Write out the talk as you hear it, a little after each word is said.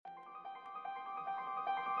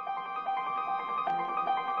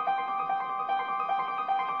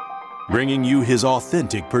bringing you his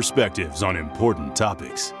authentic perspectives on important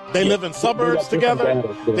topics. They live in suburbs together.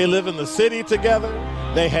 They live in the city together.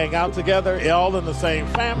 They hang out together, all in the same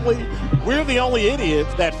family. We're the only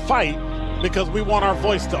idiots that fight because we want our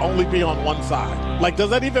voice to only be on one side. Like, does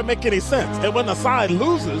that even make any sense? And when the side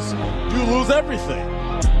loses, you lose everything.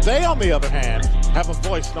 They, on the other hand, have a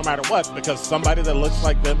voice no matter what because somebody that looks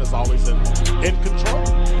like them is always in control.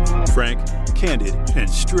 Frank, candid, and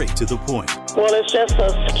straight to the point. Well, it's just a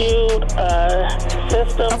skewed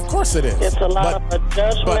system. Of course it is. It's a lot of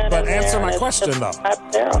adjustment. But answer my question, though.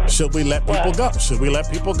 Should we let people go? Should we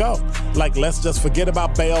let people go? Like, let's just forget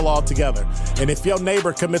about bail altogether. And if your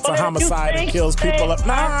neighbor commits a homicide and kills people,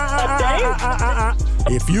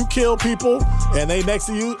 if you kill people and they next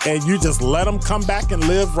to you and you just let them come back and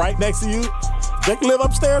live right next to you, they can live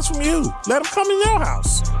upstairs from you. Let them come in your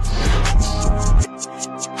house.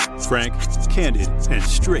 Frank, candid, and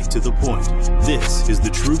straight to the point. This is The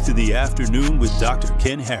Truth in the Afternoon with Dr.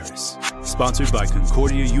 Ken Harris. Sponsored by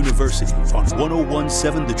Concordia University on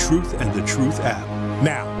 101.7 The Truth and The Truth app.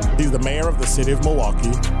 Now, he's the mayor of the city of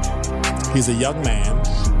Milwaukee. He's a young man.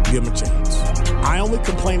 Give him a chance. I only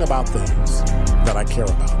complain about things that I care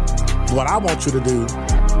about. What I want you to do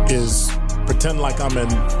is pretend like I'm in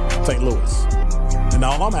St. Louis. And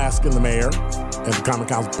all I'm asking the mayor and the Common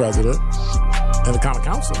Council president and the Common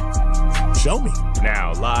Council, show me.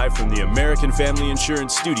 Now, live from the American Family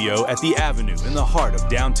Insurance Studio at the Avenue in the heart of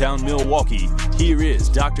downtown Milwaukee, here is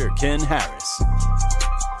Dr. Ken Harris.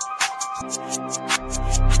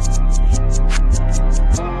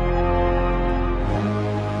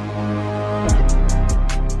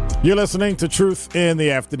 You're listening to Truth in the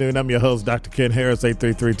Afternoon. I'm your host, Dr. Ken Harris.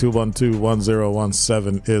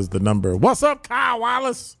 833-212-1017 is the number. What's up, Kyle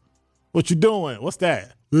Wallace? What you doing? What's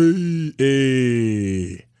that?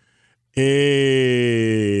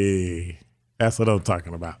 Hey. That's what I'm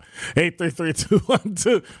talking about.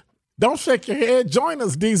 833-212. Don't shake your head. Join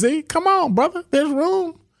us, DZ. Come on, brother. There's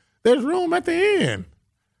room. There's room at the end.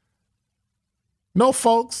 No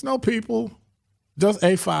folks, no people. Just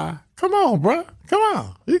A5. Come on, bro. Come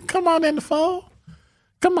on. You can come on in the fold.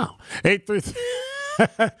 Come on.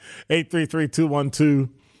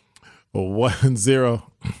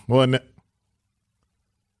 833-212-1017.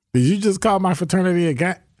 Did you just call my fraternity a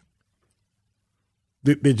gang?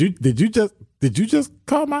 Did you just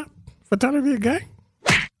call my fraternity a gang?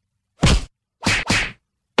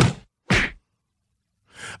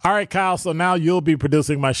 All right, Kyle. So now you'll be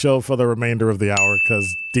producing my show for the remainder of the hour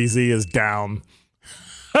because DZ is down.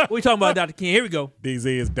 What are we talking about, Dr. Ken? Here we go. DZ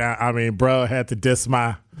is down. I mean, bro had to diss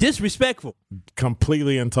my... Disrespectful.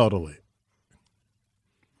 Completely and totally.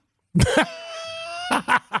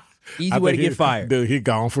 Easy way to get fired. Dude, he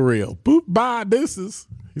gone for real. Boop, bye, deuces.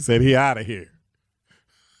 He said he out of here.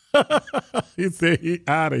 He said he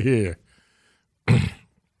out of here.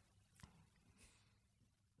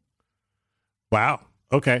 Wow.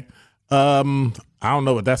 Okay. I don't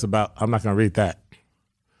know what that's about. I'm not going to read that.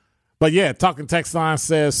 But yeah, Talking Text Line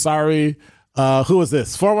says, sorry. Who is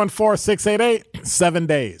this? 414-688, 7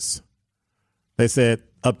 days. They said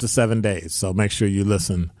up to 7 days. So make sure you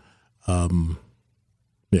listen.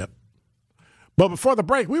 Yep. But before the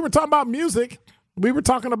break, we were talking about music. We were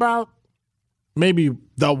talking about maybe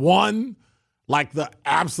the one, like the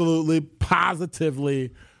absolutely,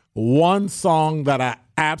 positively one song that I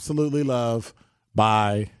absolutely love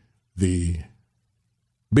by the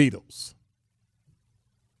Beatles.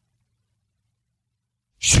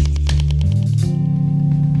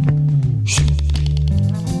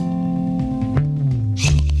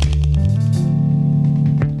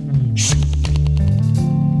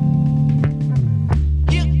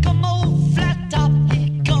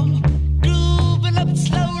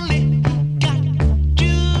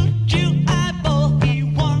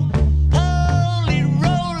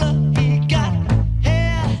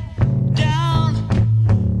 Down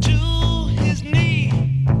to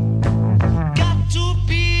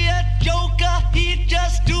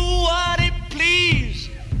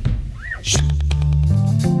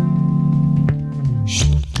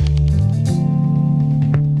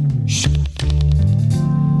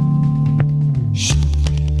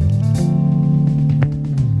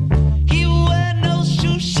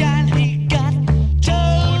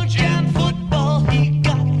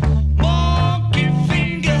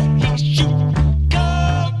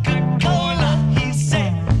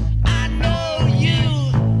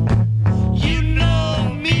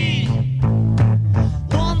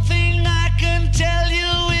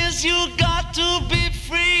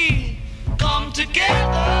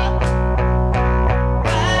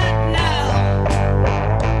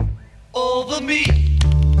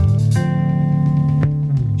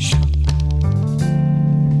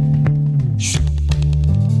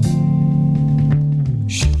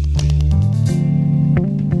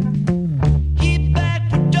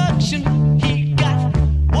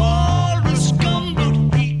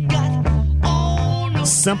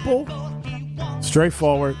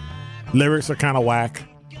straightforward. Lyrics are kind of whack,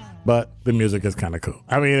 but the music is kind of cool.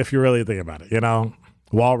 I mean, if you really think about it,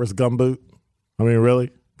 Walrus Gumboot. I mean,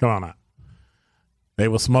 really? Come on now. They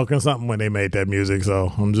were smoking something when they made that music,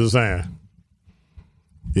 so I'm just saying.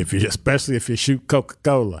 Especially if you shoot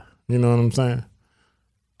Coca-Cola. You know what I'm saying?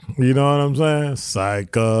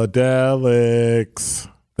 Psychedelics.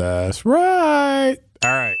 That's right. All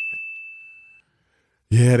right.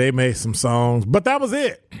 Yeah, they made some songs, but that was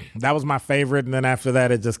it. That was my favorite, and then after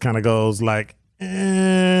that, it just kind of goes like,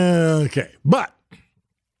 okay. But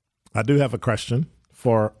I do have a question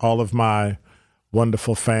for all of my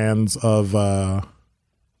wonderful fans of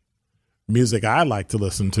music I like to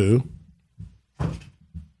listen to.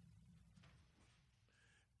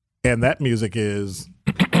 And that music is,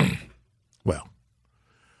 well,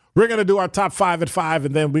 we're going to do our top 5 at 5,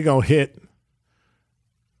 and then we're going to hit,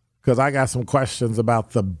 because I got some questions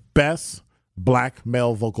about the best black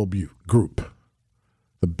male vocal group.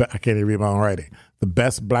 I can't even read my own writing. The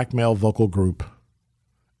best black male vocal group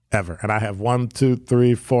ever. And I have 1, 2,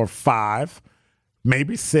 3, 4, 5,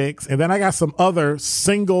 maybe 6. And then I got some other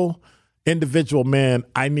single individual men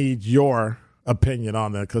I need your opinion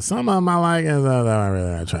on that, because some of them I like and I'm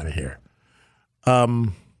really not trying to hear. I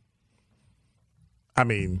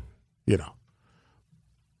mean,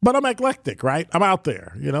 but I'm eclectic, right? I'm out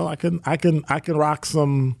there, I can rock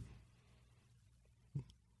some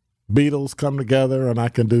Beatles come together, and I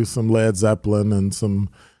can do some Led Zeppelin and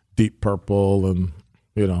some Deep Purple and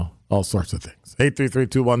all sorts of things.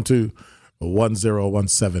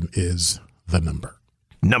 833-212-1017 is the number.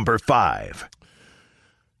 Number 5.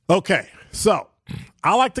 Okay, so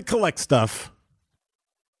I like to collect stuff.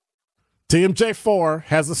 TMJ4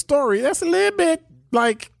 has a story that's a little bit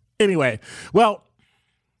like, anyway. Well,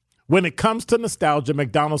 when it comes to nostalgia,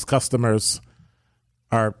 McDonald's customers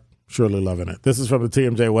are surely loving it. This is from the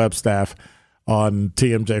TMJ web staff on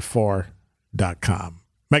TMJ4.com.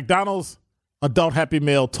 McDonald's adult Happy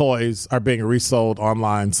Meal toys are being resold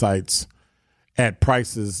online sites at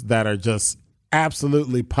prices that are just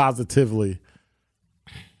absolutely, positively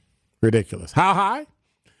ridiculous. How high?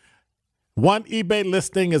 One eBay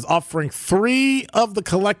listing is offering 3 of the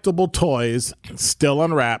collectible toys still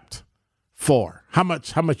unwrapped for how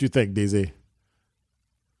much you think, DZ?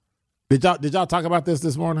 Did y'all talk about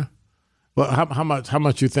this morning? Well, how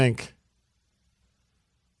much you think?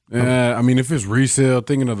 I mean, if it's resale,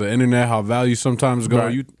 thinking of the internet, how values sometimes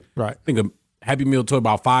go, right. Think a Happy Meal toy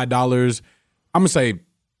about $5. I'm gonna say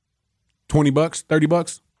 $20,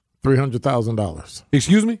 $30. $300,000.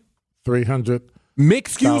 Excuse me? $300,000. Me?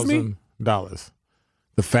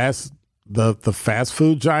 The fast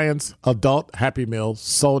food giants adult Happy Meals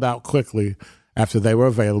sold out quickly after they were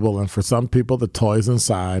available, and for some people, the toys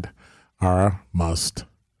inside are a must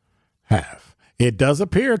have. It does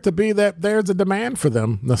appear to be that there's a demand for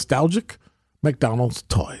them. Nostalgic McDonald's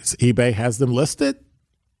toys. eBay has them listed,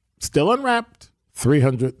 still unwrapped,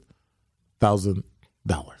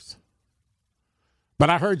 $300,000. But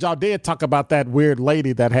I heard y'all did talk about that weird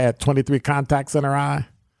lady that had 23 contacts in her eye.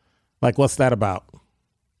 Like, what's that about?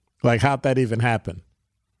 Like, how'd that even happen?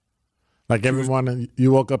 Like, everyone,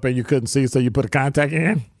 you woke up and you couldn't see, so you put a contact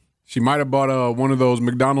in? She might have bought one of those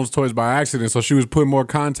McDonald's toys by accident, so she was putting more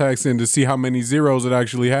contacts in to see how many zeros it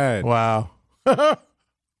actually had. Wow. That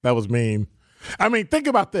was mean. I mean, think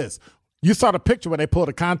about this. You saw the picture when they pulled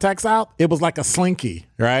the contacts out. It was like a slinky,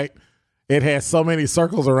 right? It had so many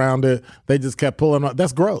circles around it. They just kept pulling up.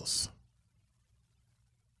 That's gross.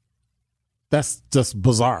 That's just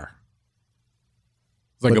bizarre.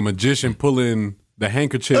 It's like a magician pulling the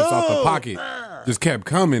handkerchiefs out the pocket. Just kept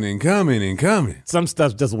coming and coming and coming. Some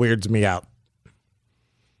stuff just weirds me out.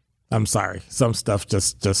 I'm sorry. Some stuff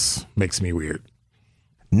just makes me weird.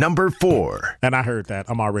 Number 4. And I heard that.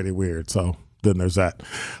 I'm already weird, so then there's that.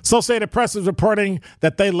 Associated Press is reporting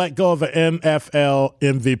that they let go of an NFL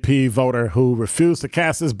MVP voter who refused to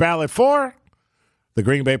cast his ballot for the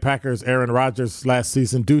Green Bay Packers' Aaron Rodgers last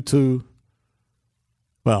season due to,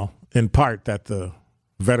 well, in part that the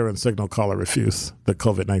veteran signal caller refused the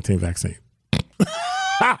COVID-19 vaccine.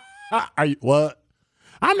 Are you what?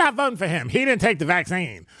 I'm not voting for him. He didn't take the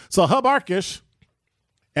vaccine. So Hub Arkush,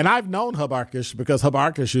 and I've known Hub Arkush because Hub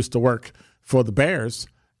Arkush used to work for the Bears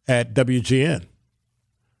at WGN.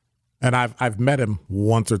 And I've met him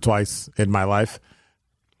once or twice in my life,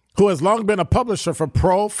 who has long been a publisher for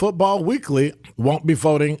Pro Football Weekly, won't be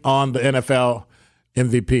voting on the NFL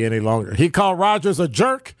MVP any longer. He called Rodgers a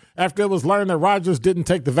jerk after it was learned that Rodgers didn't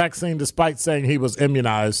take the vaccine despite saying he was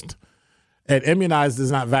immunized. And immunized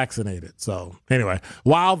is not vaccinated. So anyway,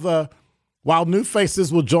 while new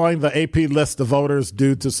faces will join the AP list of voters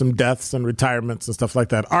due to some deaths and retirements and stuff like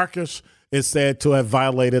that, Arkush is said to have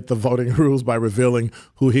violated the voting rules by revealing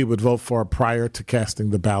who he would vote for prior to casting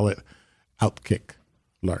the ballot, Outkick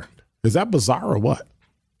learned. Is that bizarre or what?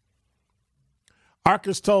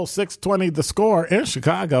 Arkers told 620 The Score in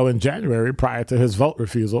Chicago in January prior to his vote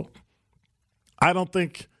refusal, "I don't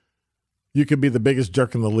think you can be the biggest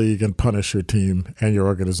jerk in the league and punish your team and your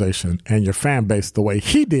organization and your fan base the way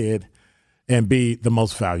he did and be the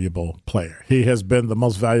most valuable player. He has been the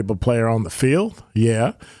most valuable player on the field.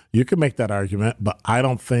 Yeah, you can make that argument, but I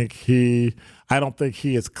don't think he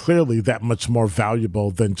is clearly that much more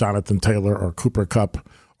valuable than Jonathan Taylor or Cooper Kupp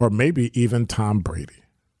or maybe even Tom Brady."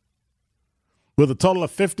 With a total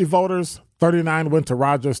of 50 voters, 39 went to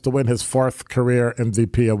Rodgers to win his 4th career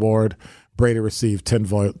MVP award. Brady received 10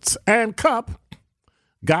 votes, and Kupp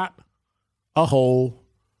got a whole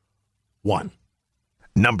 1.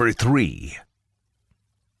 Number 3.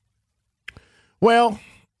 Well,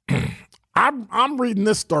 I'm reading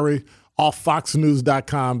this story off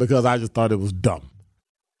FoxNews.com because I just thought it was dumb.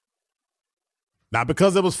 Not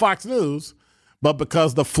because it was Fox News, but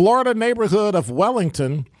because the Florida neighborhood of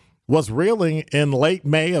Wellington was reeling in late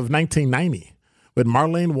May of 1990 when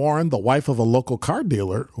Marlene Warren, the wife of a local car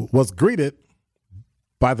dealer, was greeted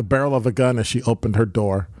by the barrel of a gun as she opened her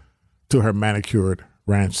door to her manicured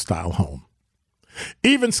ranch-style home.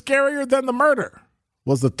 Even scarier than the murder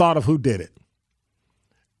was the thought of who did it.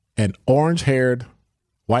 An orange-haired,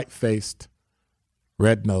 white-faced,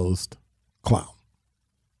 red-nosed clown.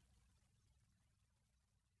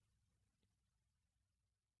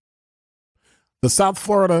 The South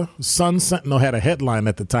Florida Sun-Sentinel had a headline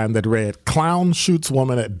at the time that read, "Clown shoots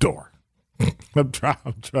woman at door." I'm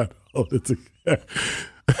trying to hold it together.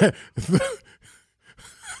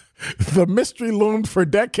 The mystery loomed for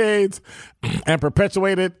decades and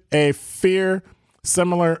perpetuated a fear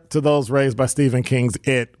similar to those raised by Stephen King's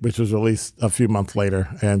It, which was released a few months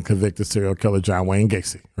later and convicted serial killer John Wayne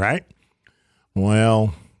Gacy, right?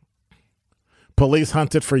 Well, police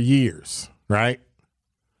hunted for years, right,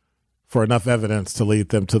 for enough evidence to lead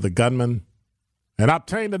them to the gunman and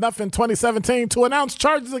obtained enough in 2017 to announce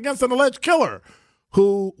charges against an alleged killer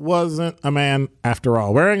who wasn't a man after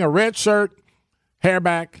all. Wearing a red shirt, hair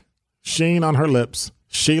back, sheen on her lips,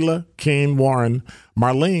 Sheila Keene Warren,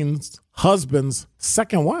 Marlene's husband's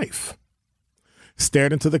second wife,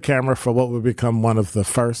 stared into the camera for what would become one of the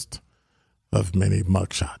first of many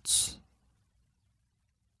mugshots.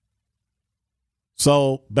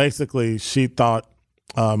 So basically, she thought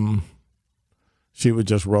she would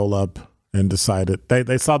just roll up and decided.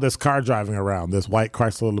 They saw this car driving around, this white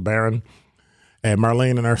Chrysler LeBaron, and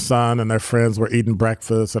Marlene and her son and their friends were eating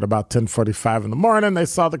breakfast at about 10:45 in the morning. They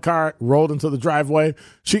saw the car rolled into the driveway.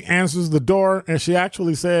 She answers the door, and she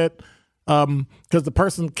actually said, because the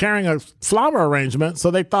person carrying a flower arrangement, so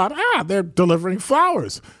they thought, they're delivering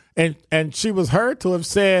flowers. And she was heard to have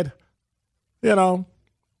said, wow,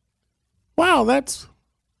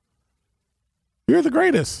 you're the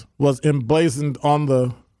greatest, was emblazoned on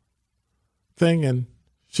the thing. And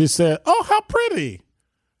she said, "Oh, how pretty."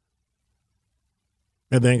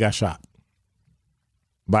 And then got shot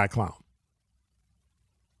by a clown.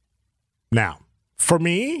 Now, for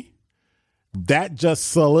me, that just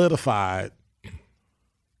solidified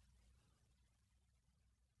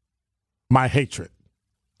my hatred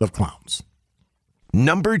of clowns.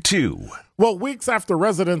 Number 2. Well, weeks after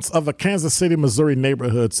residents of a Kansas City, Missouri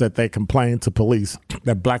neighborhood said they complained to police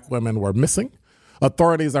that black women were missing,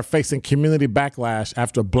 authorities are facing community backlash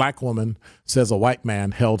after a black woman says a white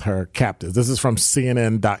man held her captive. This is from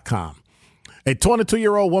CNN.com. A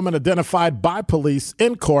 22-year-old woman identified by police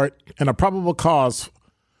in court in a probable cause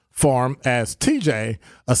form as TJ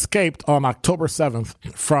escaped on October 7th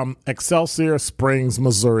from Excelsior Springs,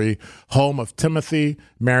 Missouri, home of Timothy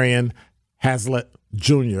Marion Hazlitt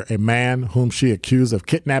Jr., a man whom she accused of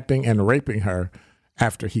kidnapping and raping her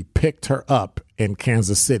after he picked her up in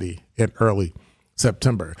Kansas City in early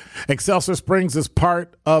September. Excelsior Springs is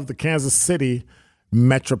part of the Kansas City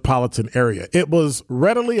metropolitan area. It was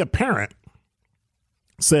readily apparent,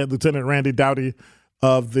 said Lieutenant Randy Dowdy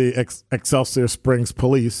of the Excelsior Springs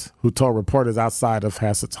Police, who told reporters outside of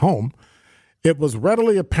Hazlitt's home, it was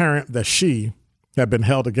readily apparent that she had been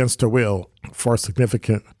held against her will for a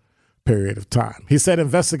significant period of time. He said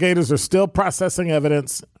investigators are still processing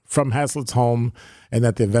evidence from Hazlitt's home and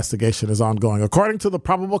that the investigation is ongoing. According to the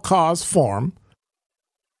probable cause form,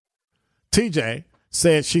 TJ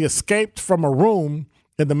said she escaped from a room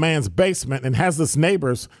in the man's basement, and Hazlitt's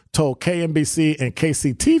neighbors told KMBC and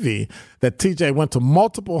KCTV that TJ went to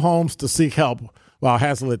multiple homes to seek help while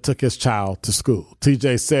Hazlitt took his child to school.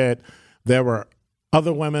 TJ said there were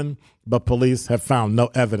other women, but police have found no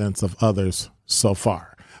evidence of others so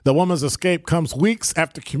far. The woman's escape comes weeks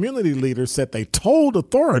after community leaders said they told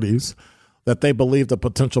authorities that they believed the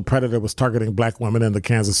potential predator was targeting black women in the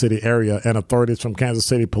Kansas City area, and authorities from Kansas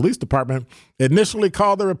City Police Department initially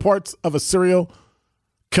called the reports of a serial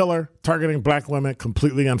killer targeting black women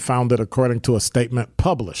completely unfounded, according to a statement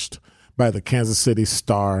published by the Kansas City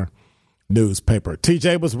Star newspaper.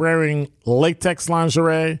 TJ was wearing latex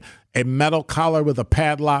lingerie, a metal collar with a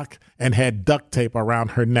padlock, and had duct tape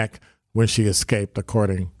around her neck when she escaped,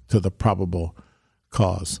 according to the probable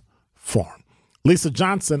cause form. Lisa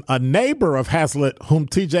Johnson, a neighbor of Hazlitt, whom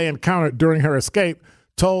TJ encountered during her escape,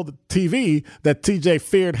 told TV that TJ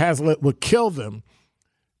feared Hazlitt would kill them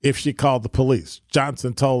if she called the police.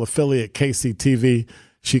 Johnson told affiliate KCTV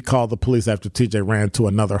she called the police after TJ ran to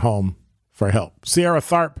another home for help. Sierra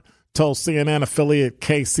Tharp told CNN affiliate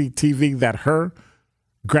KCTV that her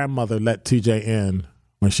grandmother let TJ in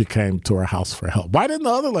when she came to her house for help. Why didn't the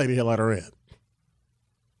other lady let her in?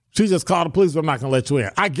 She just called the police, but I'm not going to let you in.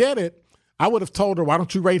 I get it. I would have told her, why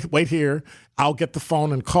don't you wait here? I'll get the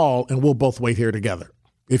phone and call, and we'll both wait here together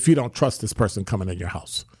if you don't trust this person coming in your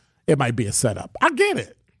house. It might be a setup. I get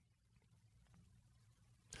it.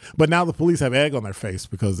 But now the police have egg on their face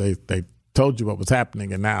because they told you what was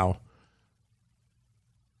happening, and now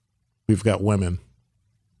we've got women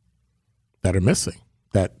that are missing,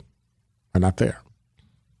 that are not there.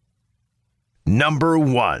 Number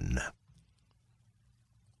 1.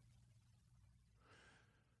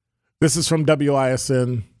 This is from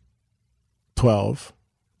WISN 12,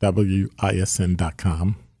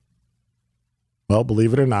 WISN.com. Well,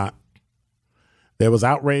 believe it or not, there was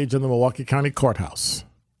outrage in the Milwaukee County Courthouse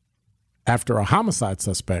after a homicide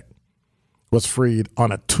suspect was freed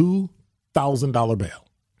on a $2,000 bail.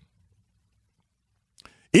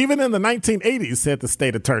 Even in the 1980s, said the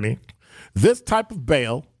state attorney, this type of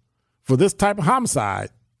bail for this type of homicide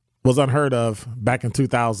was unheard of back in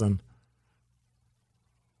 2000.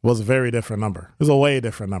 Was a very different number. It was a way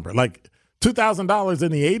different number. Like $2,000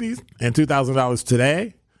 in the 80s and $2,000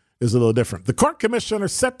 today is a little different. The court commissioner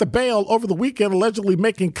set the bail over the weekend, allegedly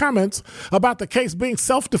making comments about the case being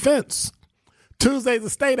self-defense. Tuesday, the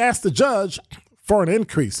state asked the judge for an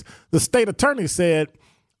increase. The state attorney said,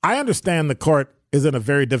 I understand the court is in a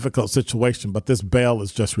very difficult situation, but this bail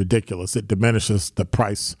is just ridiculous. It diminishes the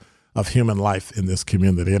price of human life in this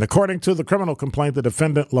community. And according to the criminal complaint, the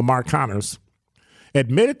defendant, Lamar Connors,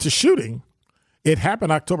 admitted to shooting. It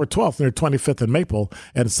happened October 12th near 25th and Maple,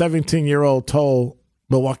 and a 17-year-old told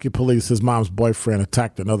Milwaukee police his mom's boyfriend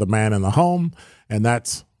attacked another man in the home, and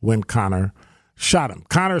that's when Connor shot him.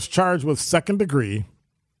 Connor's charged with second-degree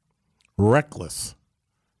reckless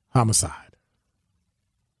homicide.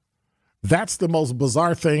 That's the most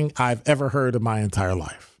bizarre thing I've ever heard in my entire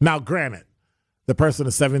life. Now, granted, the person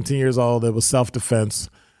is 17 years old. It was self-defense.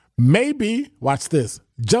 Maybe, watch this,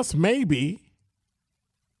 just maybe,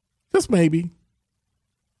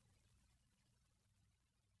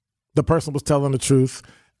 the person was telling the truth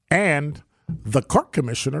and the court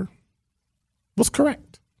commissioner was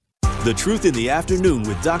correct. The Truth in the Afternoon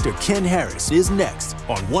with Dr. Ken Harris is next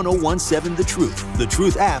on 1017 The Truth, The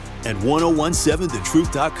Truth app, and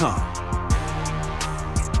 1017thetruth.com.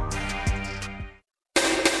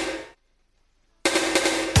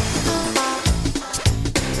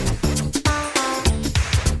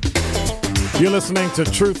 You're listening to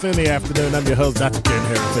Truth in the Afternoon. I'm your host, Dr. Ken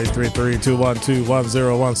Harris,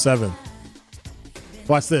 833-212-1017.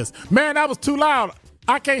 Watch this. Man, that was too loud.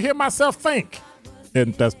 I can't hear myself think.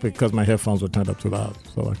 And that's because my headphones were turned up too loud.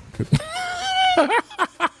 So I couldn't.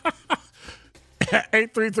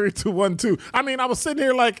 833-212. I mean, I was sitting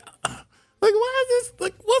here like, why is this?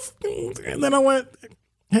 Like, what's? And then I went,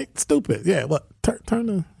 hey, stupid. Yeah, what? Turn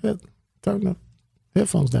the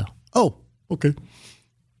headphones down. Oh, okay.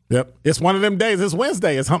 Yep. It's one of them days. It's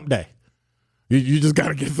Wednesday. It's hump day. You just got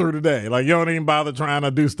to get through the day. Like, you don't even bother trying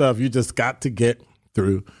to do stuff. You just got to get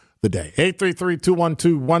through the day.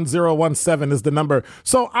 833-212-1017 is the number.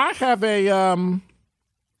 So I have a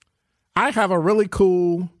really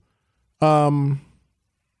cool question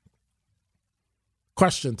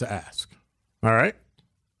to ask. All right.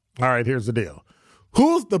 Here's the deal.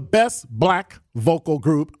 Who's the best black vocal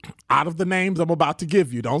group out of the names I'm about to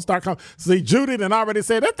give you? Don't start calling. See, Judy done already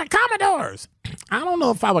said, it's the Commodores. I don't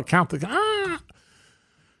know if I would count the...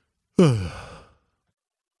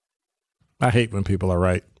 I hate when people are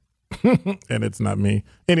right. And it's not me.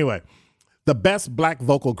 Anyway, the best black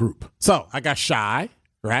vocal group. So I got Shy,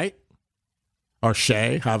 right? Or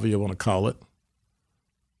Shay, however you want to call it.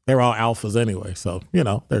 They're all alphas anyway, so,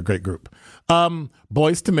 they're a great group.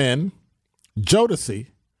 Boys to Men, Jodeci,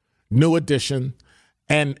 New Edition,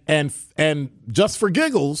 and just for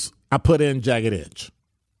giggles, I put in Jagged Edge.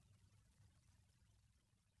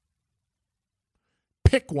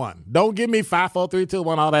 Pick one. Don't give me 5, 4, 3, 2,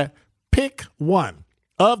 1, all that. Pick one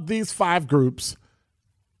of these 5 groups.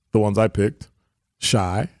 The ones I picked: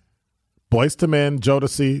 Shy, Boyz II Men,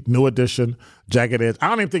 Jodeci, New Edition, Jagged Edge. I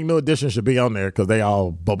don't even think New Edition should be on there because they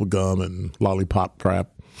all bubblegum and lollipop crap.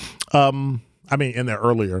 In their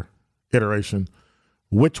earlier iteration.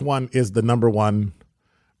 Which one is the number one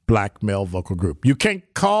black male vocal group? You can't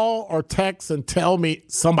call or text and tell me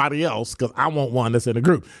somebody else because I want one that's in the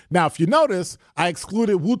group. Now, if you notice, I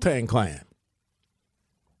excluded Wu-Tang Clan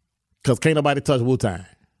because can't nobody touch Wu-Tang.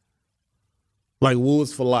 Like Wu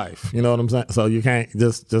is for life. You know what I'm saying? So you can't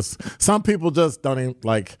just some people just don't even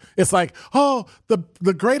like, it's like, oh, the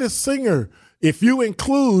greatest singer. If you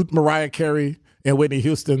include Mariah Carey and Whitney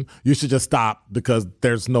Houston, you should just stop because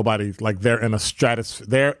there's nobody, like they're in a stratosphere,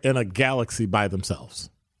 they're in a galaxy by themselves.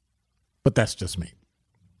 But that's just me.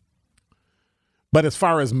 But as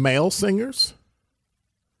far as male singers,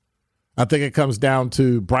 I think it comes down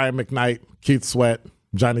to Brian McKnight, Keith Sweat,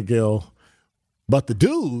 Johnny Gill. But the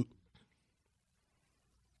dude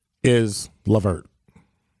is Levert.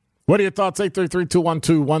 What are your thoughts?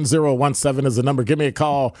 833-212-1017 is the number. Give me a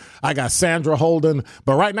call. I got Sandra Holden.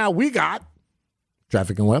 But right now we got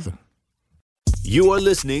traffic and weather. You are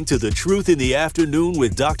listening to The Truth in the Afternoon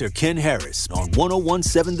with Dr. Ken Harris on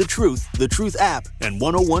 1017 The Truth app, and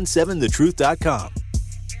 1017thetruth.com.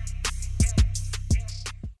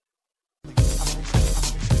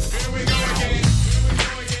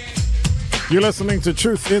 You're listening to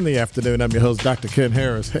Truth in the Afternoon. I'm your host, Dr. Ken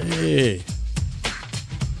Harris. Hey.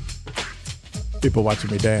 People watching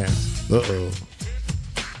me dance. Uh-oh.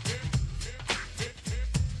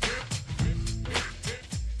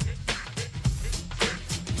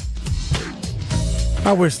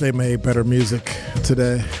 I wish they made better music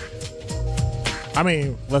today. I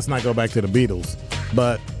mean, let's not go back to the Beatles,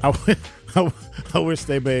 but I wish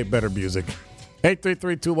they made better music.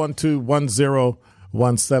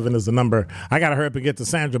 833-212-1017 is the number. I got to hurry up and get to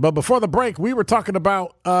Sandra. But before the break, we were talking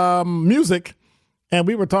about music, and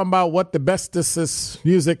we were talking about what the bestest is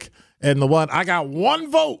music. And the one, I got one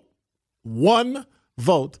vote, and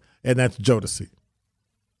that's Jodeci.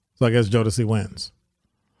 So I guess Jodeci wins.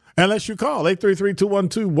 Unless you call,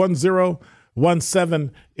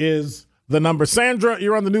 833-212-1017 is the number. Sandra,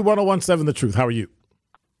 you're on the new 1017 The Truth. How are you?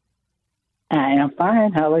 I am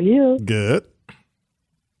fine. How are you? Good.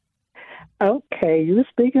 Okay, you were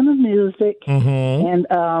speaking of music, and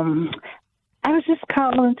I was just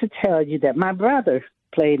calling to tell you that my brother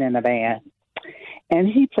played in a band, and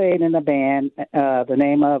he played in a band. The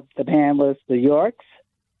name of the band was the Yorks.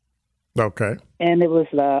 Okay. And it was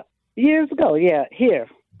years ago, here.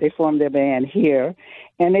 They formed their band here,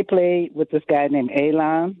 and they played with this guy named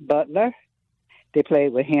Alon Butler. They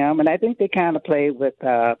played with him, and I think they kind of played with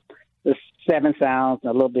the Seven Sounds and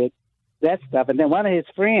a little bit that stuff. And then one of his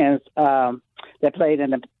friends that played in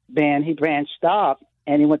the band, he branched off,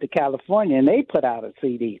 and he went to California, and they put out a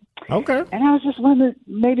CD. Okay. And I was just wondering,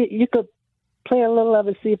 maybe you could play a little of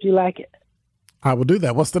it, see if you like it. I will do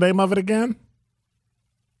that. What's the name of it again?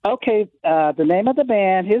 Okay, the name of the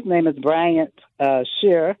band, his name is Bryant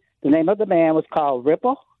Shearer. The name of the band was called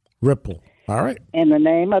Ripple. Ripple. All right. And the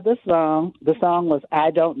name of the song was I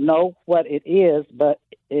Don't Know What It Is, but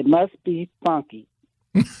It Must Be Funky.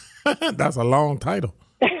 That's a long title.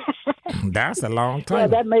 That's a long title. Well,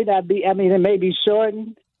 that may not be, it may be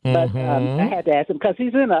shortened, but I had to ask him because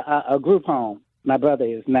he's in a group home. My brother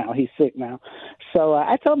is now. He's sick now. So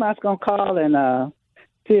I told him I was going to call and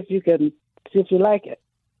see if you like it.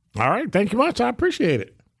 All right. Thank you much. I appreciate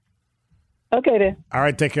it. Okay, then. All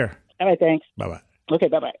right. Take care. All right. Thanks. Bye-bye. Okay.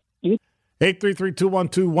 Bye-bye.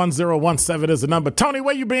 833-212-1017 is the number. Tony,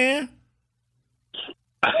 where you been?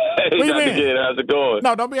 Hey, Dr. Ken, how's it going?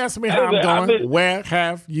 No, don't be asking me how I'm going. Where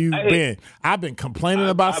have you been? I've been complaining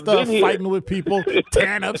about stuff, fighting with people,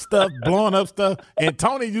 tearing up stuff, blowing up stuff. And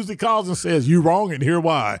Tony usually calls and says, you wrong and here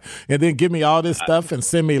why. And then give me all this stuff and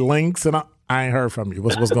send me links. And I ain't heard from you.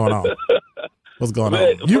 What's going on? What's going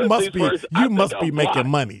on? You must be making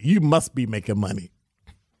money. You must be making money.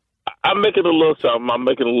 I'm making a little something.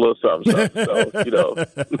 So, you know.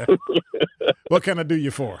 What can I do you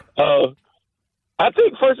for? I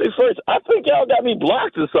think first things first, I think y'all got me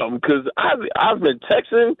blocked or something because I've been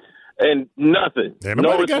texting and nothing.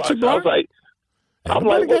 Nobody got you blocked? I'm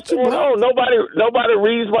like, what's going on? Nobody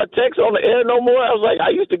reads my text on the air no more. I was like, I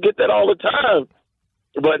used to get that all the time.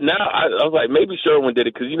 But now I was like, maybe Sherwin did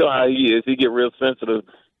it because you know how he is. He get real sensitive.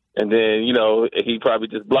 And then, you know, he probably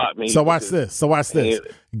just blocked me. So watch this.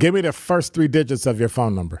 Give me the first 3 digits of your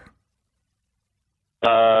phone number.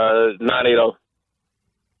 980.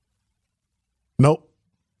 Nope.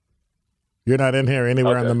 You're not in here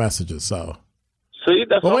anywhere on the messages, so. See,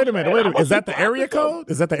 that's Well, wait a minute. Is that the area code?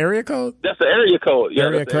 Is that the area code? That's the area code. Yeah,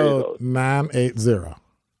 area code 980.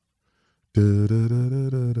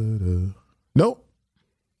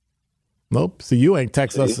 Nope. See, you ain't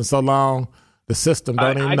texted us in so long. The system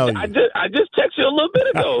don't even know you. I just texted you a little bit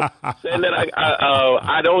ago saying that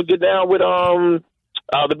I don't get down with the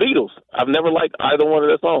Beatles. I've never liked either one of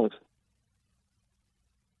their songs.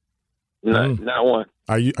 Not one.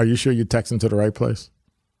 Are you sure you're texting to the right place?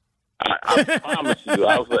 I promise you.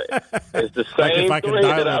 I was like, it's the same thread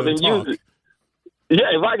that I've been using.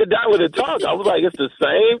 Yeah, if I could die with a talk, I was like, it's the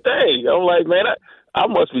same thing. I'm like, man, I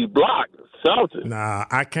must be blocked. Something. Nah,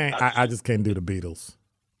 I can't. I just can't do the Beatles.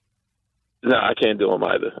 No, I can't do them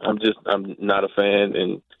either. I'm not a fan,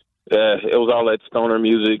 and it was all that stoner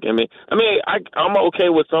music. I'm okay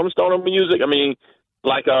with some stoner music. I mean,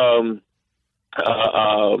 like dang,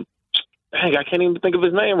 I can't even think of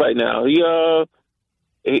his name right now. He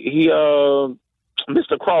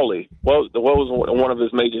Mr. Crawley. What was one of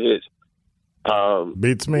his major hits?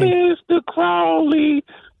 Beats me, Mr. Crawley.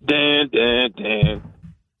 Dan.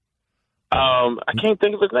 I can't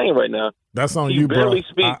think of his name right now. That's on he you, bro. He barely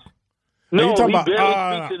speaks. No, he about,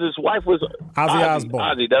 barely speaks. His wife was Ozzy Osbourne.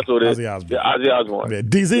 Ozzy, that's what it is. Ozzy Osbourne. Yeah, Ozzy Osbourne. Yeah,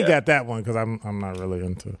 DZ got that one because I'm not really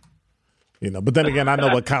into, But then again, I know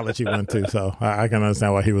what college he went to, so I can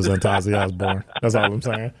understand why he was into Ozzy Osbourne. That's all I'm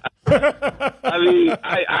saying. I mean,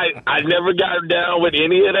 I never got down with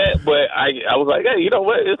any of that, but I was like, hey, you know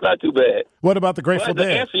what? It's not too bad. What about the Grateful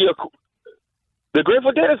Dead? The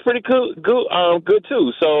Grateful Dead is pretty good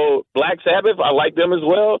too. So Black Sabbath, I like them as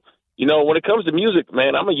well. When it comes to music,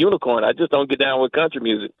 man, I'm a unicorn. I just don't get down with country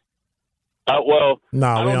music. I don't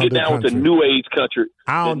get down with the new age country.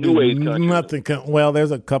 I don't do nothing. Well,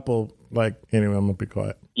 there's a couple. Anyway, I'm gonna be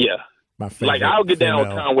quiet. Yeah, my favorite. I'll get down with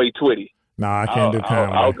Conway Twitty. No, I can't do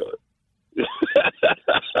Conway. I'll go.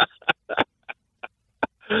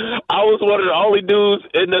 I was one of the only dudes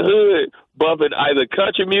in the hood bumping either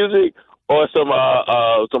country music or some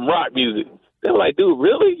rock music. They were like, dude,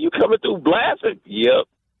 really? You coming through blasting? Yep.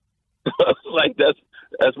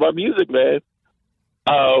 That's my music, man.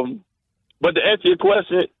 But to answer your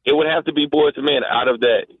question, it would have to be Boyz II Men out of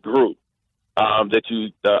that group. Out of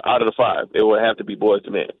the five, it would have to be Boyz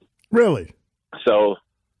II Men. Really? So,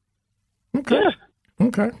 okay. Yeah.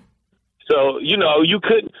 Okay. So, you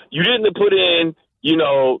didn't put in,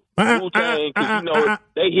 Wu-Tang, because,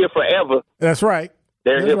 they here forever. That's right.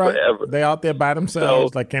 They're here forever. They out there by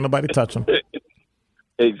themselves, can't nobody touch them.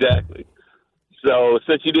 Exactly. So,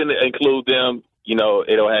 since you didn't include them,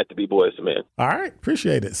 it'll have to be Boyz II Men. All right.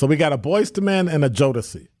 Appreciate it. So, we got a Boyz II Men and a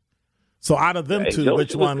Jodeci. So, out of them two,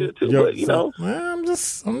 which one? I'm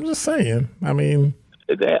just saying. I mean,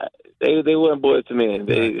 they weren't Boyz II Men.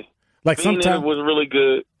 They sometimes was really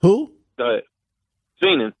good. Who? Go ahead.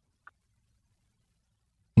 Zenon.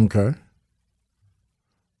 Okay.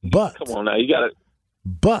 But come on now, you gotta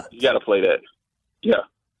play that. Yeah.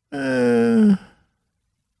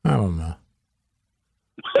 I don't know.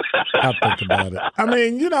 I'll think about it. I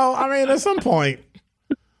mean, at some point,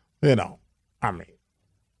 if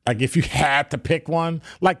you had to pick one,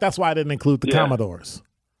 that's why I didn't include the Commodores.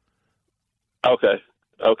 Okay.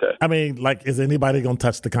 I mean, is anybody going to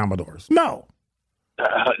touch the Commodores? No.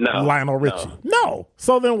 No. Lionel Richie? No.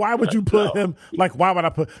 So then why would you put him, why would I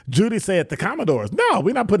put, Judy said the Commodores? No,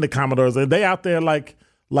 we're not putting the Commodores in. They out there like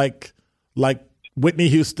Whitney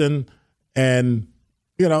Houston and,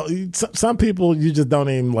 some people you just don't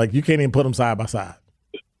even, you can't even put them side by side.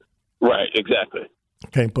 Right, exactly.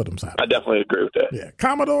 Can't put them side. I definitely agree with that. Yeah,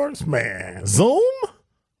 Commodores, man. Zoom?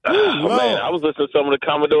 Man, I was listening to some of the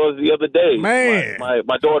Commodores the other day. Man.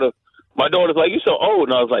 My daughter's like, you're so old.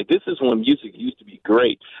 And I was like, this is when music used to be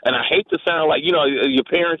great. And I hate to sound like, your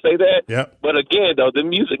parents say that. Yep. But again, though, the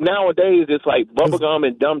music nowadays is like bubblegum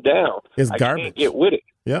and dumbed down. It's garbage. I can't get with it.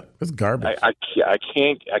 Yep, it's garbage. I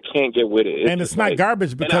can't get with it. And it's not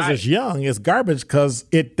garbage because it's young. It's garbage because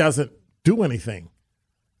it doesn't do anything.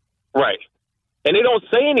 Right. And they don't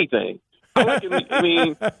say anything. I like it. I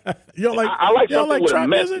mean, I like something with a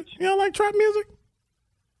message. You don't like trap music?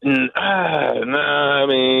 Nah, I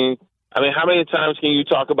mean, how many times can you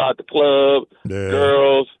talk about the club,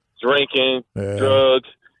 girls, drinking, drugs?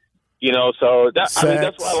 So that's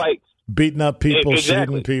why I like beating up people,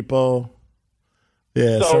 shooting people.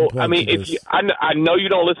 Yeah. So I mean, I know you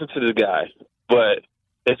don't listen to this guy, but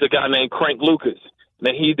it's a guy named Crank Lucas.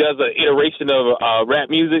 And he does an iteration of rap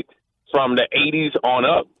music from the 80s on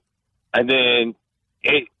up. And then,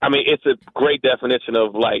 it's a great definition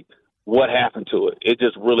of, what happened to it. It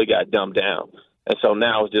just really got dumbed down. And so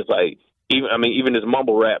now it's just even this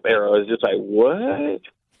mumble rap era is just like, what?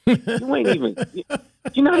 You ain't even.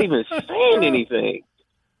 You're not even saying anything.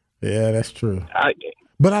 Yeah, that's true.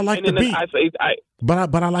 But I like the beat. But I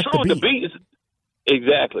like the beat. The beat is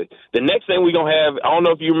exactly. The next thing we're gonna have. I don't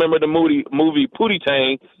know if you remember the movie Pootie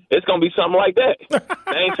Tang. It's gonna be something like that.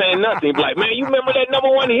 They ain't saying nothing. Like, man, you remember that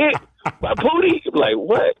 #1 hit by Pootie? Like,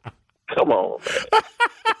 what? Come on, man.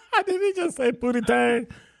 Did he just say Pootie Tang?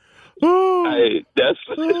 Hey,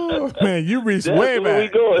 man, you reached way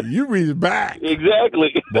back. You reached back.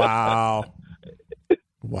 Exactly. Wow.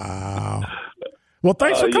 Well,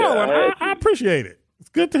 thanks for calling. I appreciate it. It's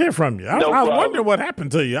good to hear from you. I was wondering what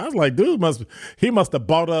happened to you. I was like, dude, he must have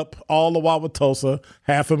bought up all the Wauwatosa,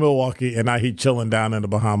 half of Milwaukee, and now he's chilling down in the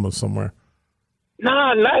Bahamas somewhere.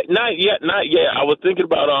 Nah, not yet. I was thinking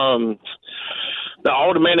about the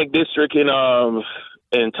Aldermanic District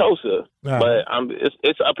in Tulsa, but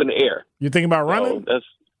it's up in the air. You thinking about running?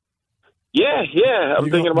 Yeah. I'm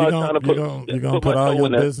thinking about trying to put. You're gonna put all your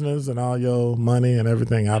business and all your money and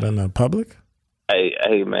everything out in the public?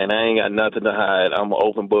 Hey, man, I ain't got nothing to hide. I'm an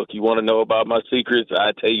open book. You want to know about my secrets?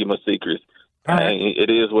 I tell you my secrets. Right. It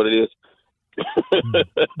is what it is.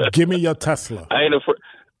 Give me your Tesla. I ain't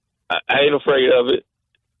afraid of it.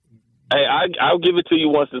 Hey, I'll give it to you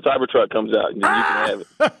once the Cybertruck comes out, and then you can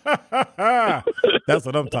have it. That's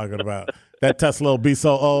what I'm talking about. That Tesla will be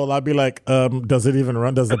so old, I'll be like, does it even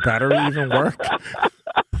run? Does the battery even work?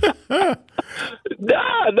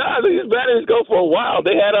 Nah, these batteries go for a while.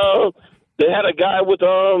 They had a guy with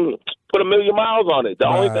put 1 million miles on it. The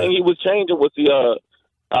only thing he was changing was the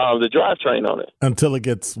drivetrain on it. Until it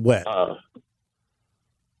gets wet.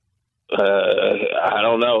 I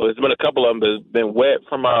don't know. There's been a couple of them that's been wet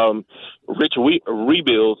from rich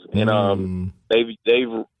rebuilds, and they've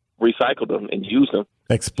recycled them and used them.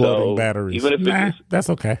 Exploding batteries. Even if that's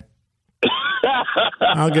okay.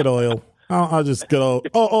 I'll get oil. I'll just get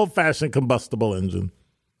old-fashioned combustible engine.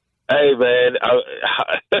 Hey, man.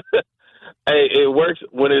 Hey, it works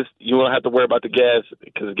when you don't have to worry about the gas,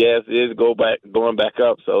 because gas is going back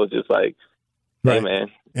up. So it's just like, hey,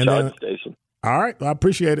 man, charge the station. All right. Well, I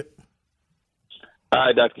appreciate it. All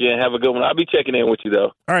right, Dr. Ken, have a good one. I'll be checking in with you,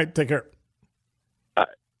 though. All right, take care. All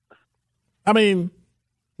right. I mean,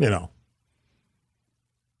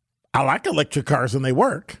 I like electric cars and they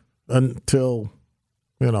work until,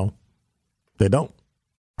 they don't.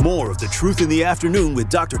 More of The Truth in the Afternoon with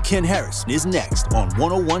Dr. Ken Harris is next on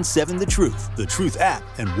 1017 The Truth, The Truth app,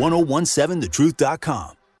 and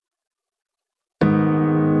 1017thetruth.com.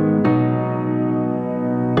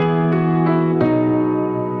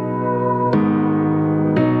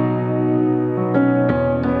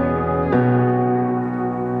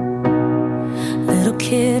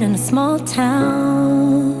 Kid in a small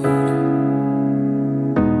town,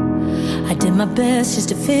 I did my best just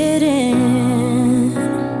to fit in.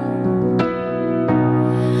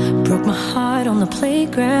 Broke my heart on the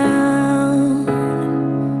playground,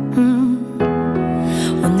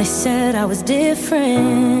 when they said I was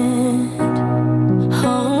different.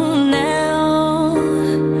 Oh,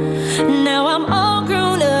 now I'm all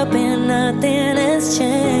grown up and nothing has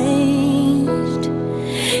changed.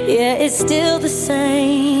 Yeah, it's still the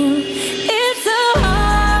same. It's a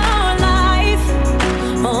hard life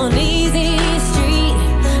on easy street,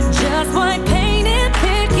 just white painted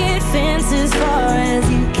picket fences far as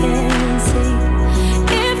you can see.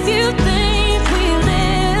 If you think we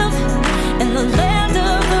live in the land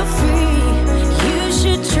of the free, you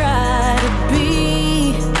should try to be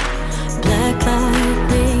black like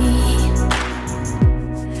me.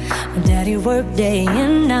 My daddy worked day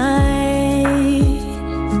and night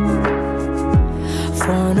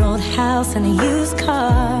for an old house and a used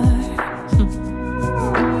car,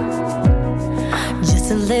 just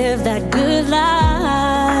to live that good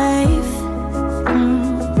life.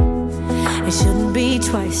 It shouldn't be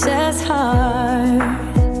twice as hard.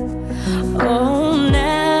 Oh,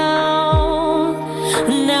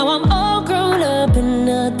 now I'm all grown up and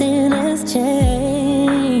nothing has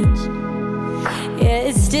changed. Yeah,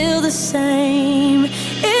 it's still the same.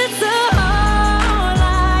 It's a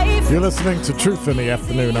You're listening to Truth in the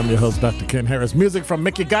Afternoon. I'm your host, Dr. Ken Harris. Music from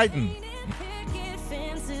Mickey Guyton,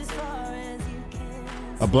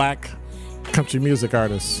 a black country music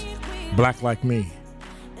artist, black like me.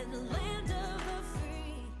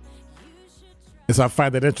 As I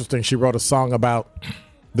find it interesting, she wrote a song about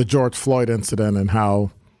the George Floyd incident and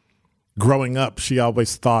how growing up, she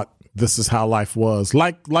always thought this is how life was.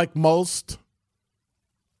 Like most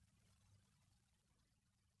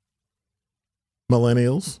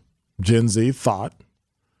millennials, Gen Z thought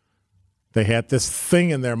they had this thing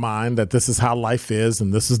in their mind that this is how life is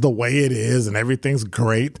and this is the way it is and everything's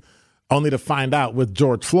great, only to find out with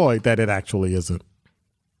George Floyd that it actually isn't.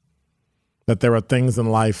 that there are things in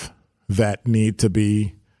life that need to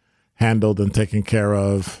be handled and taken care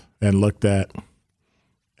of and looked at.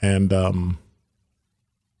 And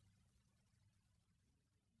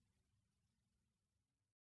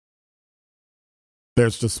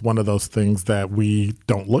there's just one of those things that we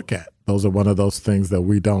don't look at. Those are one of those things that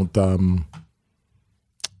we don't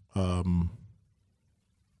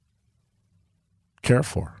care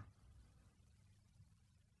for.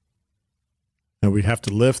 And we have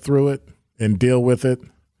to live through it and deal with it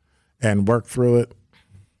and work through it.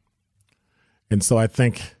 And so I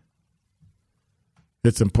think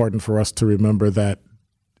it's important for us to remember that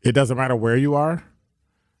it doesn't matter where you are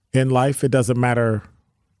in life. It doesn't matter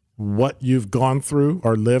what you've gone through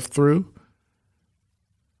or lived through.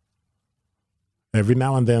 Every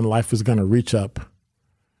now and then, life is going to reach up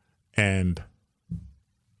and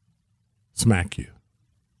smack you.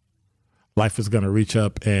 Life is going to reach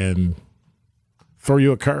up and throw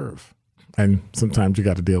you a curve. And sometimes you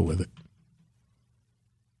got to deal with it.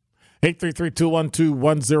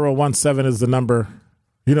 833-212-1017 is the number.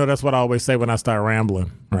 You know, that's what I always say when I start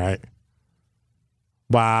rambling, right?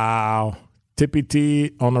 Wow. Tippy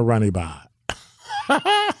T on the runny bot.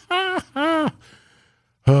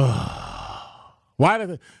 Why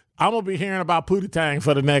did I'm going to be hearing about Pootie Tang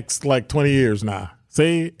for the next 20 years now.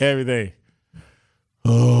 See? Everything.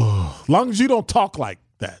 Oh, long as you don't talk like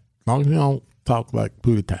that. Long as you don't talk like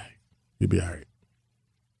Pootie Tang, you'll be all right.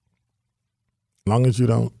 Long as you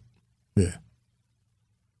don't, yeah.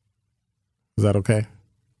 Is that okay?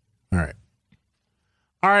 All right.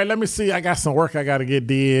 All right, let me see. I got some work I got to get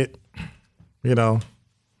did. You know,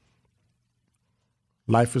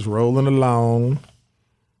 life is rolling along.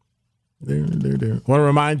 I want to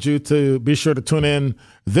remind you to be sure to tune in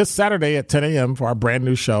this Saturday at 10 a.m. for our brand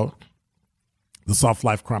new show, The Soft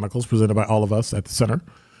Life Chronicles, presented by all of us at the Center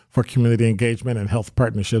for Community Engagement and Health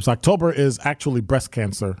Partnerships. October is actually Breast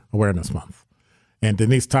Cancer Awareness Month. And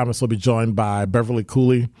Denise Thomas will be joined by Beverly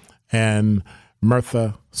Cooley and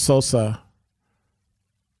Mirtha Sosa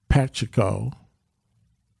Pacheco.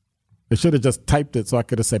 They should have just typed it so I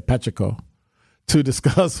could have said Pacheco, to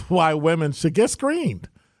discuss why women should get screened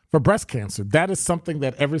for breast cancer. That is something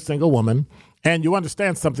that every single woman, and you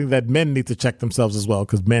understand something that men need to check themselves as well,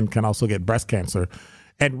 because men can also get breast cancer.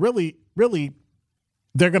 And really,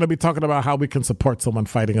 they're going to be talking about how we can support someone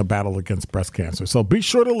fighting a battle against breast cancer. So be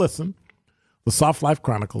sure to listen. The Soft Life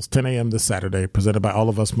Chronicles, 10 a.m. this Saturday, presented by All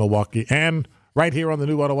of Us Milwaukee, and right here on the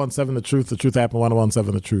new 101.7 The Truth app, and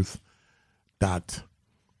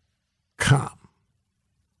 101.7thetruth.com.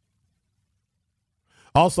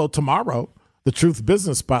 Also, tomorrow, the Truth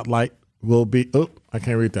Business Spotlight will be, I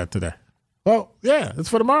can't read that today. Oh, yeah, it's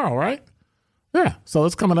for tomorrow, right? Yeah, so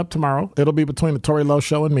it's coming up tomorrow. It'll be between the Tory Lowe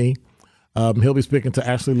Show and me. He'll be speaking to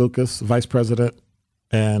Ashley Lucas, Vice President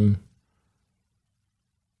and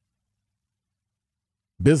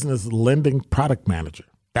Business Lending Product Manager.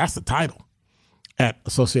 That's the title at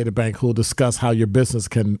Associated Bank, who will discuss how your business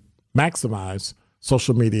can maximize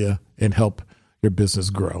social media and help your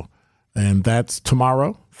business grow. And that's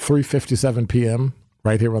tomorrow, 3:57 p.m.,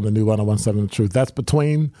 right here on the new 101.7 The Truth. That's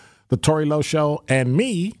between the Tory Lowe Show and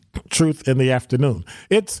me, Truth in the Afternoon.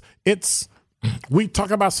 We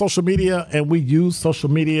talk about social media and we use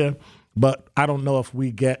social media, but I don't know if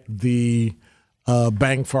we get the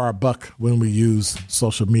bang for our buck when we use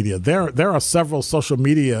social media. There are several social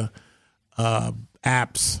media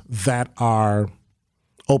apps that are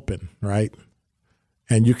open, right?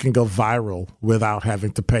 And you can go viral without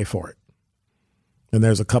having to pay for it. And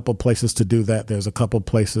there's a couple places to do that. There's a couple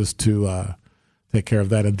places to take care of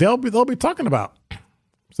that. And they'll be talking about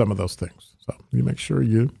some of those things. So you make sure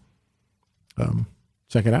you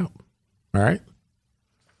check it out. All right?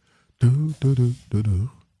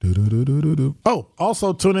 Oh,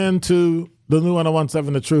 also tune in to the new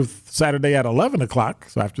 101.7 The Truth Saturday at 11 o'clock.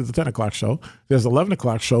 So after the 10 o'clock show, there's 11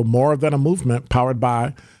 o'clock show, More Than a Movement, powered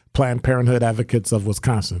by Planned Parenthood Advocates of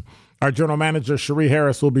Wisconsin. Our general manager, Cherie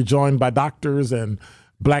Harris, will be joined by doctors and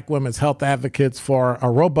Black women's health advocates for a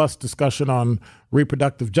robust discussion on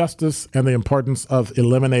reproductive justice and the importance of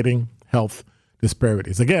eliminating health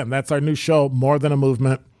disparities. Again, that's our new show, More Than a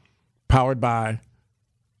Movement, powered by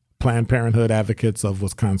Planned Parenthood Advocates of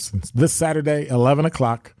Wisconsin. This Saturday, 11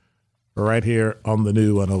 o'clock, right here on the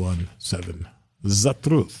new 101.7 The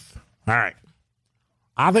Truth. All right.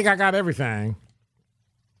 I think I got everything.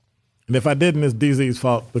 And if I didn't, it's DZ's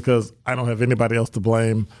fault because I don't have anybody else to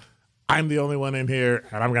blame. I'm the only one in here,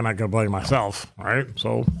 and I'm not going to blame myself, all right?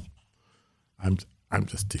 So I'm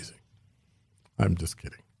just teasing. I'm just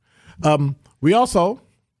kidding. We also,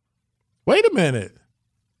 wait a minute.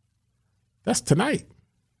 That's tonight,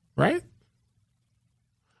 right?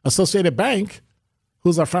 Associated Bank,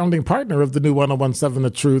 who's our founding partner of the new 1017 The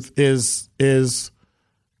Truth, is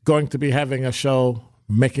going to be having a show,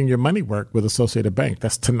 Making Your Money Work with Associated Bank.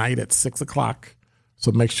 That's tonight at 6 o'clock.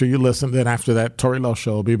 So make sure you listen. Then after that, Tori Lowe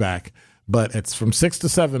Show will be back. But it's from 6 to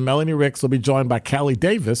 7. Melanie Ricks will be joined by Callie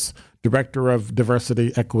Davis, Director of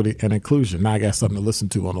Diversity, Equity, and Inclusion. Now I got something to listen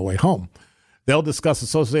to on the way home. They'll discuss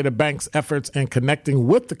Associated Bank's efforts in connecting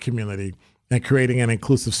with the community and creating an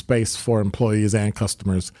inclusive space for employees and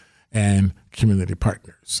customers and community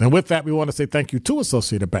partners. And with that, we want to say thank you to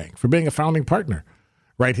Associated Bank for being a founding partner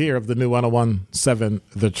right here of the new 1017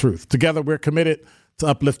 The Truth. Together, we're committed to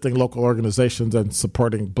uplifting local organizations and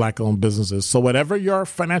supporting Black-owned businesses. So whatever your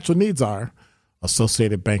financial needs are,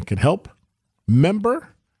 Associated Bank can help. Member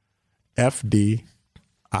FDIC.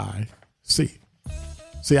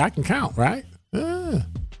 See, I can count, right?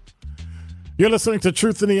 You're listening to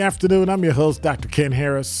Truth in the Afternoon. I'm your host, Dr. Ken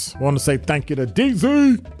Harris. I want to say thank you to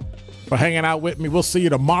DZ for hanging out with me. We'll see you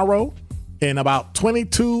tomorrow in about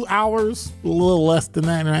 22 hours, a little less than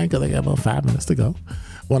that, right? Because I got about 5 minutes to go. I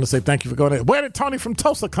want to say thank you for going in. Where did Tony from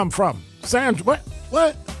Tulsa come from? Sandra,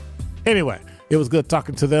 what? Anyway, it was good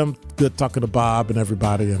talking to them, good talking to Bob and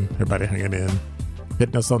everybody hanging in,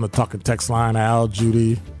 hitting us on the talking text line, Al,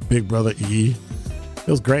 Judy, Big Brother E. It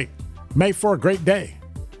was great. Made for a great day.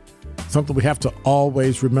 Something we have to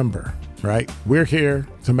always remember, right? We're here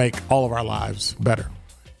to make all of our lives better.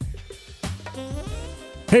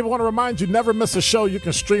 Hey, we want to remind you, never miss a show. You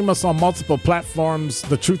can stream us on multiple platforms,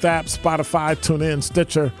 the Truth app, Spotify, TuneIn,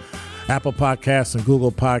 Stitcher, Apple Podcasts, and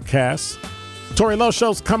Google Podcasts. Tori Lowe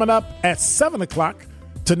Show's coming up at 7 o'clock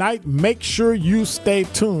tonight. Make sure you stay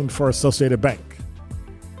tuned for Associated Bank.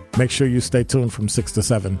 Make sure you stay tuned from 6 to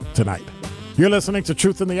 7 tonight. You're listening to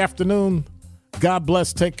Truth in the Afternoon. God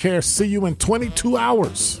bless. Take care. See you in 22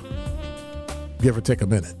 hours. Give or take a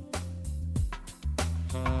minute.